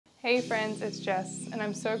Hey friends, it's Jess, and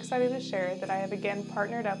I'm so excited to share that I have again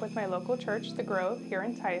partnered up with my local church, The Grove, here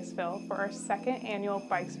in Titusville for our second annual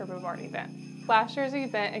Bikes for Brevard event. Last year's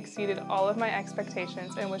event exceeded all of my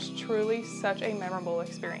expectations and was truly such a memorable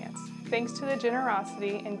experience. Thanks to the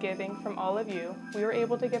generosity and giving from all of you, we were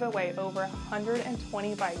able to give away over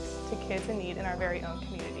 120 bikes to kids in need in our very own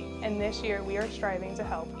community. And this year we are striving to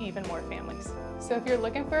help even more families. So if you're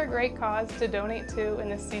looking for a great cause to donate to in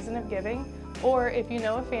this season of giving, or if you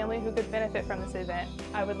know a family who could benefit from this event,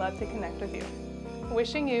 I would love to connect with you.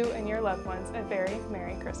 Wishing you and your loved ones a very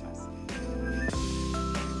Merry Christmas.